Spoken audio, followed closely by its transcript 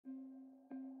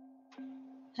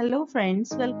Hello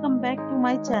friends, welcome back to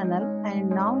my channel,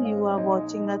 and now you are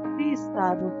watching a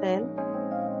 3-star hotel.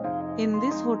 In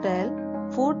this hotel,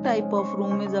 4 type of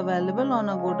room is available on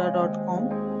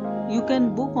agoda.com. You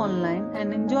can book online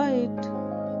and enjoy it.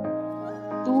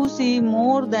 To see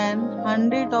more than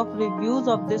 100 of reviews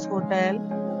of this hotel,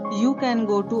 you can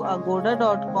go to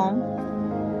agoda.com.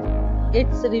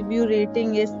 Its review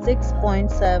rating is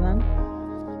 6.7.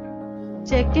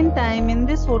 Check-in time in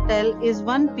this hotel is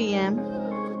 1 p.m.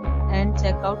 and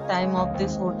checkout time of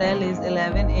this hotel is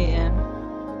 11 a.m.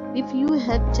 If you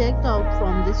have checked out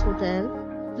from this hotel,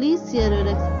 please share your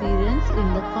experience in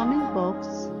the comment box.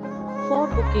 For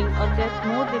booking or get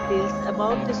more details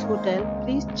about this hotel,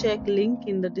 please check link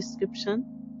in the description.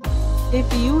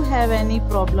 If you have any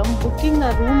problem booking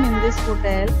a room in this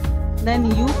hotel, then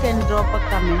you can drop a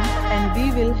comment and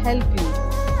we will help you.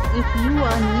 If you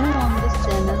are new on this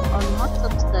channel or not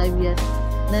subscribed yet,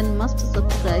 then must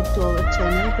subscribe to our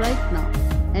channel right now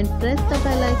and press the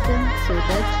bell icon so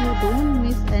that you don't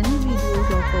miss any videos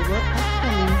of our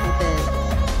upcoming hotels.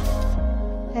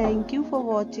 Thank you for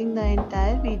watching the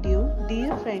entire video.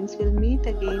 Dear friends, we'll meet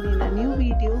again in a new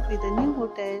video with a new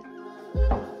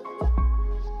hotel.